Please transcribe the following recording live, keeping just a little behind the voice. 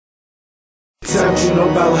Tell what you know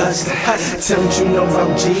about hustling. Tell what you know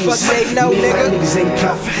about G's. Fuck they know, nigga. Niggas ain't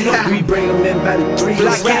cuffin'. We bring them in by the threes.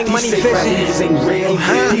 Black gang money These fake rap vision. niggas ain't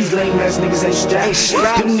real. These lame ass niggas ain't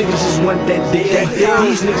strapped. Them niggas just want that deal.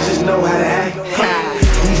 These niggas just know how to act.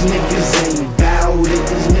 These niggas ain't bout it.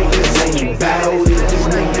 These niggas ain't bout it. These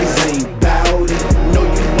niggas ain't bout it. No,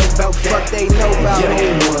 you ain't bout that. Fuck they know about You it.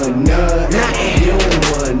 don't want nothing. You don't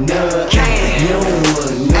want nothing. You don't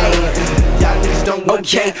want nothing. Y'all niggas don't want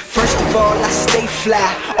Okay, that. first of all, I stay fly.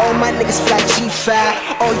 All my niggas fly G5.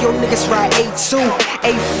 All your niggas ride A2,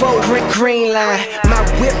 A4, green line. My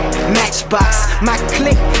whip, matchbox. My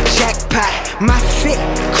click, jackpot. My fit,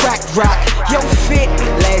 crack rock. Your fit,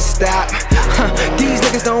 last stop. These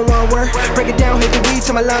niggas don't want work. Break it down, hit the weed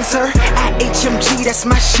till my lungs hurt. IHMG, that's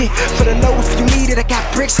my shit. For the low, if you need it, I got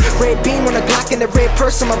bricks. Red beam on the Glock and the red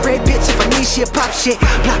purse on my red bitch. If I need shit, pop shit.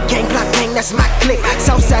 Block gang, that's my click.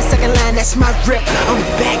 Southside second line, that's my rip. I'm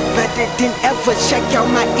back better than ever. Check out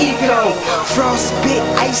my ego. Frostbit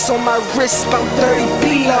ice on my wrist, about 30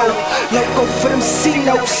 below. Loco for them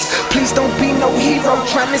C-notes. Please don't be no hero.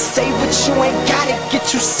 Trying to say what you ain't got it.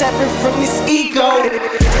 Get you severed from this ego.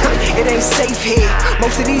 It ain't safe here.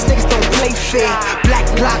 Most of these niggas don't play fair. Black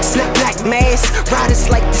blocks, black masks. Riders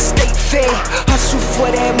like the state fair. Hustle for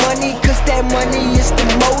that money, cause that money is the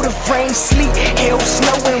motive. Rain, sleet, hail,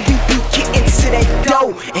 snow, and we be getting to that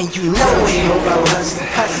dough. And you know Tell what you it. know about hustling.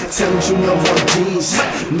 Tell what you know about G's.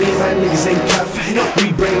 Me and my niggas ain't cuffin'. We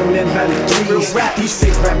bring them in by the threes. These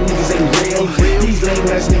fake rap niggas ain't real. These lame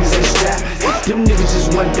ass niggas ain't strapped. Them niggas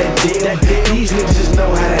just want that deal. These niggas just know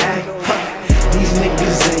how to act. These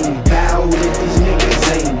niggas ain't bout it. These niggas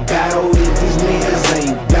ain't bout it. These niggas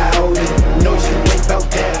ain't bout it. No, you ain't bout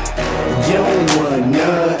that. You don't want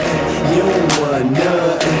nothing. You don't want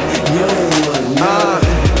nothing. You don't want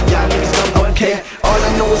nothing. Y'all niggas don't want that. All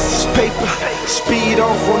I know is this paper. Speed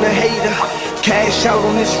off on the hater. Cash out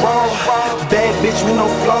on this raw. Bad bitch with no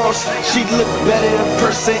flaws. She look better in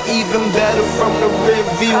person, even better from the rear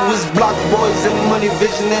view. It's block boys and money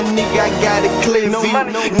vision. That nigga, I got a clear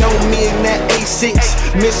view. Know me in that A6.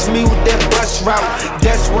 Miss me with that bus route.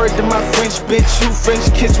 That's word to my French bitch. Who French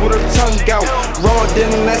kiss with her tongue out. Raw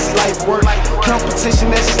dinner, that's light work.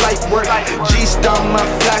 Competition, that's light work. G-Star, my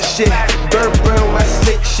fly shit. Bird brown, my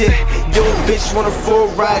slick shit. Yo, bitch want a full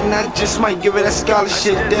ride, and I just might give her that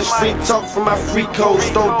scholarship. That's free talk from my free codes.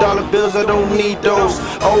 Throw dollar bills, I don't need those.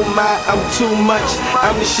 Oh my, I'm too much.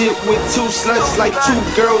 I'm the shit with two sluts, like two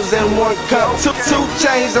girls and one cup. Two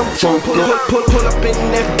chains, I'm too pull up in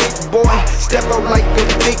that big boy. Step out like a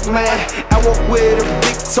big man. I walk with a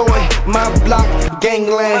big toy. My block,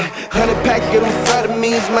 gangland. 100 pack of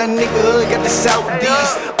amphetamines. My nigga hood got the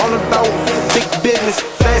Southeast. All about big business.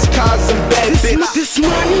 Fast cars and bad bitches. This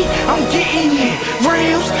money, I'm getting it.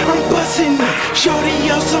 Rams, I'm busting it. Shorty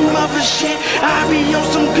on some other shit. I be on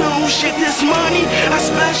some gone shit. This money, I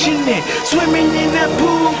splashing it. Swimming in that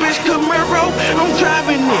pool, bitch. Camaro, I'm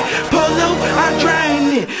driving it. Polo, I'm drying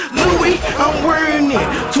it. Louis, I'm wearing it.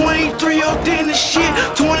 23 old in this shit.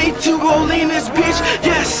 22 old in this bitch.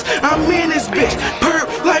 Yes, I'm in this bitch. Perp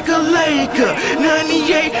like a Laker.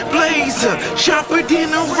 98 blazer. Sharper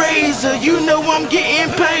than a razor. You know I'm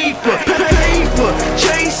getting paper. Paper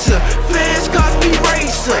chaser. Fast cars be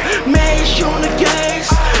racer. Mash on the gas.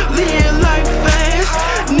 Live life fast.